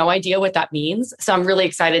 I have no idea what that means. So I'm really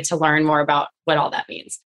excited to learn more about what all that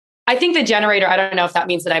means. I think the generator, I don't know if that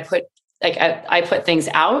means that I put things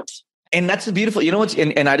out. And that's the beautiful, you know what's,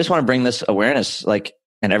 and I just want to bring this awareness, like,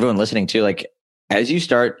 and everyone listening too, like, as you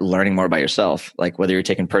start learning more about yourself, like whether you're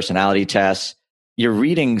taking personality tests, you're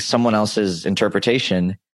reading someone else's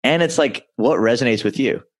interpretation and it's like, what resonates with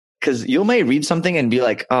you? Because you may read something and be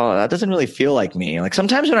like, oh, that doesn't really feel like me. Like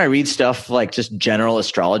sometimes when I read stuff like just general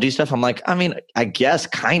astrology stuff, I'm like, I mean, I guess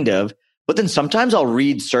kind of. But then sometimes I'll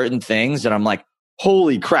read certain things and I'm like,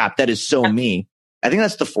 holy crap, that is so me. I think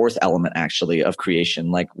that's the fourth element actually of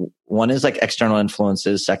creation. Like one is like external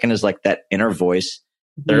influences. Second is like that inner voice.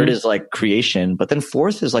 Third is like creation. But then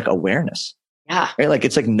fourth is like awareness. Yeah. Right? Like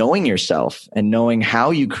it's like knowing yourself and knowing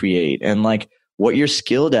how you create and like what you're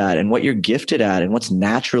skilled at and what you're gifted at and what's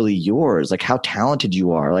naturally yours, like how talented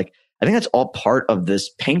you are. Like, I think that's all part of this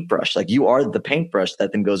paintbrush. Like you are the paintbrush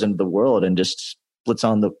that then goes into the world and just splits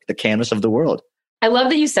on the canvas of the world. I love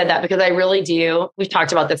that you said that because I really do. We've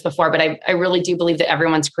talked about this before, but I really do believe that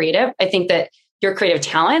everyone's creative. I think that your creative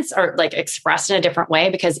talents are like expressed in a different way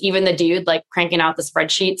because even the dude like cranking out the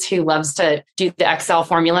spreadsheets who loves to do the Excel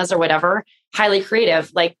formulas or whatever, highly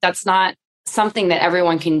creative, like that's not something that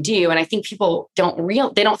everyone can do. And I think people they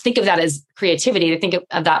don't think of that as creativity. They think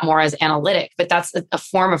of that more as analytic, but that's a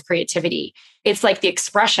form of creativity. It's like the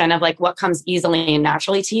expression of like what comes easily and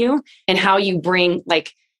naturally to you and how you bring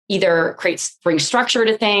like bring structure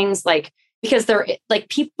to things, like, because they're like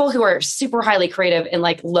people who are super highly creative and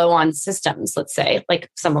like low on systems, let's say, like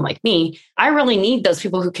someone like me, I really need those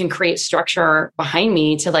people who can create structure behind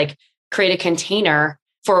me to like create a container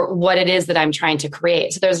for what it is that I'm trying to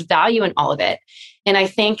create. So there's value in all of it. And I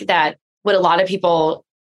think that what a lot of people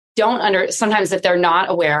sometimes if they're not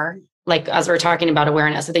aware, like as we're talking about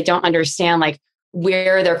awareness, if they don't understand like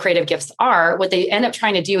where their creative gifts are, what they end up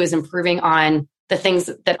trying to do is improving on the things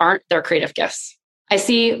that aren't their creative gifts. I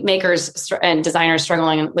see makers and designers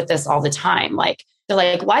struggling with this all the time. Like they're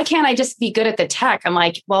like, why can't I just be good at the tech? I'm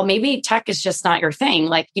like, well, maybe tech is just not your thing.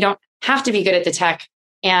 Like you don't have to be good at the tech.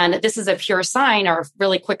 And this is a pure sign or a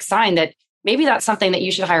really quick sign that maybe that's something that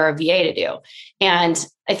you should hire a VA to do. And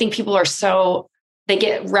I think people are they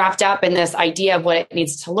get wrapped up in this idea of what it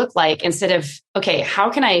needs to look like instead of, okay, how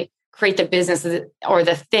can I create the business or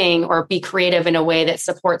the thing or be creative in a way that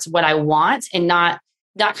supports what I want and not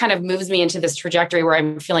kind of moves me into this trajectory where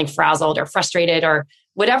I'm feeling frazzled or frustrated or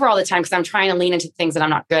whatever all the time because I'm trying to lean into things that I'm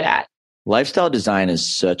not good at. Lifestyle design is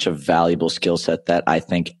such a valuable skill set that I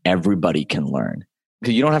think everybody can learn.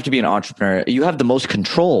 You don't have to be an entrepreneur. You have the most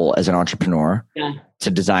control as an entrepreneur to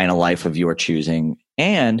design a life of your choosing.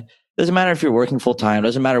 And it doesn't matter if you're working full time,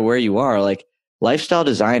 doesn't matter where you are. Like lifestyle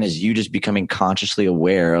design is you just becoming consciously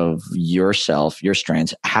aware of yourself, your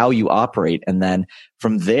strengths, how you operate. And then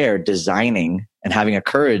from there, designing and having the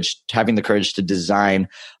courage to design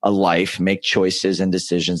a life, make choices and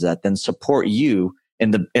decisions that then support you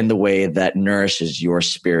in the way that nourishes your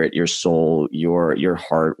spirit, your soul, your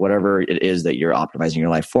heart, whatever it is that you're optimizing your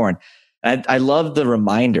life for. And I love the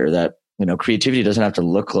reminder that, you know, creativity doesn't have to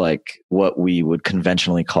look like what we would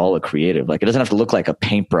conventionally call a creative. Like it doesn't have to look like a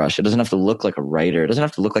paintbrush. It doesn't have to look like a writer. It doesn't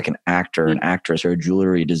have to look like an actor, an actress, or a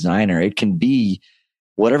jewelry designer. It can be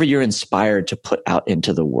whatever you're inspired to put out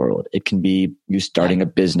into the world. It can be you starting a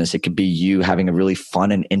business. It could be you having a really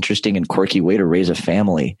fun and interesting and quirky way to raise a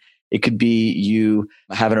family. It could be you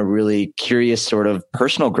having a really curious sort of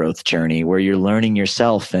personal growth journey where you're learning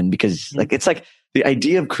yourself. And because like, it's like the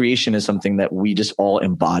idea of creation is something that we just all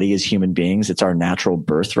embody as human beings. It's our natural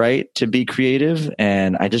birthright to be creative.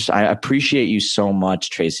 And I appreciate you so much,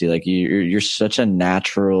 Tracy. Like you're such a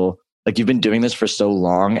natural, like you've been doing this for so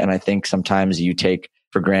long. And I think sometimes you take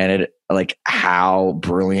for granted like how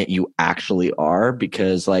brilliant you actually are,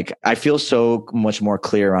 because like I feel so much more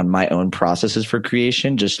clear on my own processes for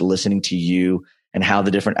creation, just listening to you and how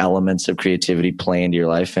the different elements of creativity play into your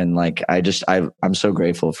life. And like, I'm so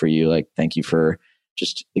grateful for you. Like, thank you for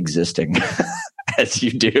just existing as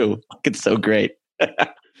you do. It's so great.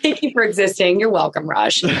 Thank you for existing. You're welcome,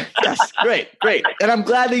 Raj. Yes, great. And I'm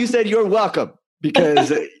glad that you said you're welcome,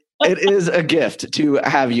 because it is a gift to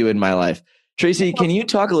have you in my life. Tracy, can you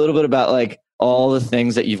talk a little bit about like all the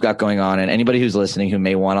things that you've got going on, and anybody who's listening who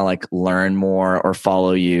may want to like learn more or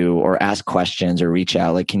follow you or ask questions or reach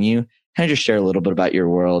out? Like, can you kind of just share a little bit about your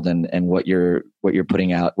world and what you're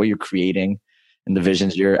putting out, what you're creating, and the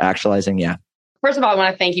visions you're actualizing? Yeah. First of all, I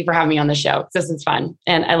want to thank you for having me on the show. This is fun.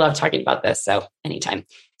 And I love talking about this. So anytime.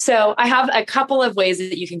 So I have a couple of ways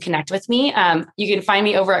that you can connect with me. You can find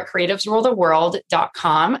me over at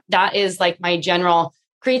creativesruletheworld.com. That is like my general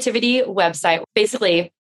creativity website.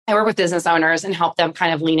 Basically, I work with business owners and help them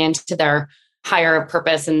kind of lean into their higher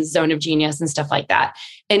purpose and zone of genius and stuff like that.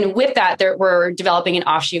 And with that, we're developing an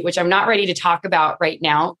offshoot, which I'm not ready to talk about right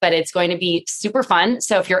now, but it's going to be super fun.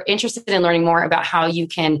 So if you're interested in learning more about how you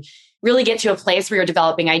can really get to a place where you're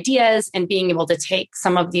developing ideas and being able to take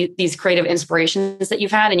some of these creative inspirations that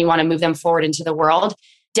you've had and you want to move them forward into the world,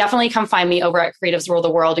 definitely come find me over at Creatives Rule the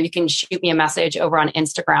World, or you can shoot me a message over on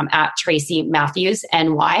Instagram at Tracy Matthews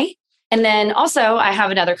NY. And then also I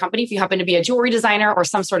have another company. If you happen to be a jewelry designer or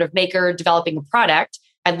some sort of maker developing a product,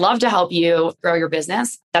 I'd love to help you grow your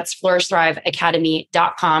business. That's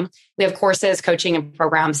flourishthriveacademy.com. We have courses, coaching, and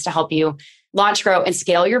programs to help you launch, grow, and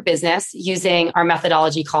scale your business using our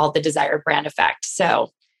methodology called the Desired Brand Effect.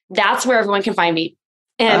 So that's where everyone can find me.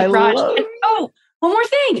 And Raj, one more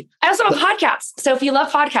thing. I also have a podcast. So if you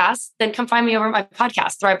love podcasts, then come find me over my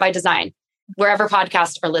podcast, Thrive by Design, wherever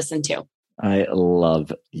podcasts are listened to. I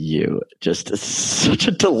love you. Just such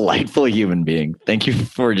a delightful human being. Thank you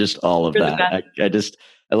for just all of that.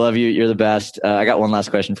 I love you. You're the best. I got one last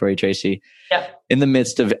question for you, Tracy. Yep. In the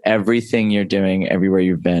midst of everything you're doing, everywhere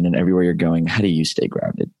you've been and everywhere you're going, how do you stay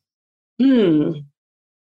grounded?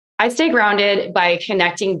 I stay grounded by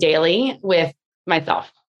connecting daily with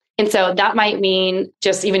myself. And so that might mean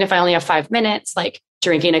just even if I only have 5 minutes, like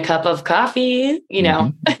drinking a cup of coffee, you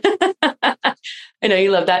know, I know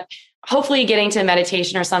you love that. Hopefully getting to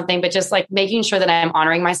meditation or something, but just like making sure that I'm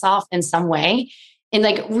honoring myself in some way and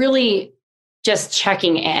like really just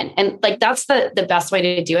checking in. And like, that's the best way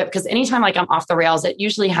to do it, because anytime like I'm off the rails, it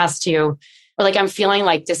usually has to, or like I'm feeling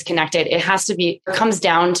like disconnected. It has to be, it comes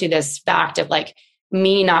down to this fact of like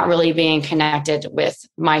me not really being connected with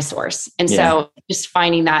my source. And so just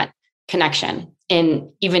finding that connection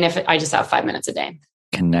in, even if I just have 5 minutes a day.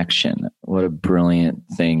 Connection. What a brilliant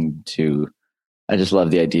thing to, I just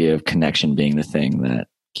love the idea of connection being the thing that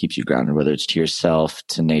keeps you grounded, whether it's to yourself,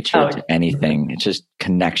 to nature, to anything. It's just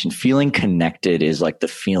connection. Feeling connected is like the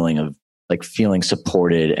feeling of like feeling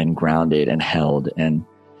supported and grounded and held, and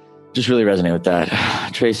just really resonate with that.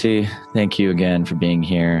 Tracy, thank you again for being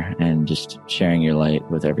here and just sharing your light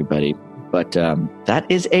with everybody. But that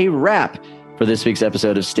is a wrap for this week's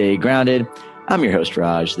episode of Stay Grounded. I'm your host,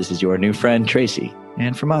 Raj. This is your new friend, Tracy.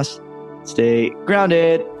 And from us, stay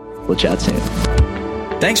grounded. We'll chat soon.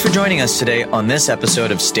 Thanks for joining us today on this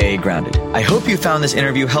episode of Stay Grounded. I hope you found this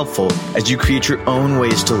interview helpful as you create your own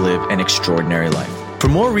ways to live an extraordinary life. For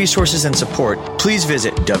more resources and support, please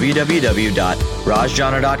visit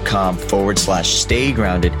www.rajjana.com/Stay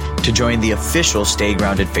Grounded to join the official Stay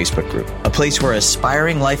Grounded Facebook group, a place where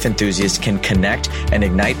aspiring life enthusiasts can connect and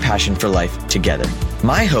ignite passion for life together.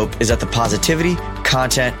 My hope is that the positivity,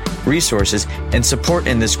 content, resources, and support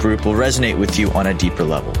in this group will resonate with you on a deeper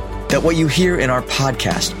level. That what you hear in our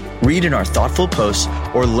podcast, read in our thoughtful posts,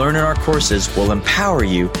 or learn in our courses will empower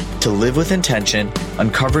you to live with intention,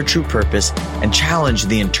 uncover true purpose, and challenge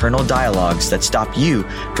the internal dialogues that stop you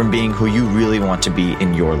from being who you really want to be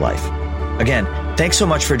in your life. Again, thanks so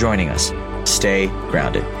much for joining us. Stay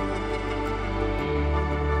grounded.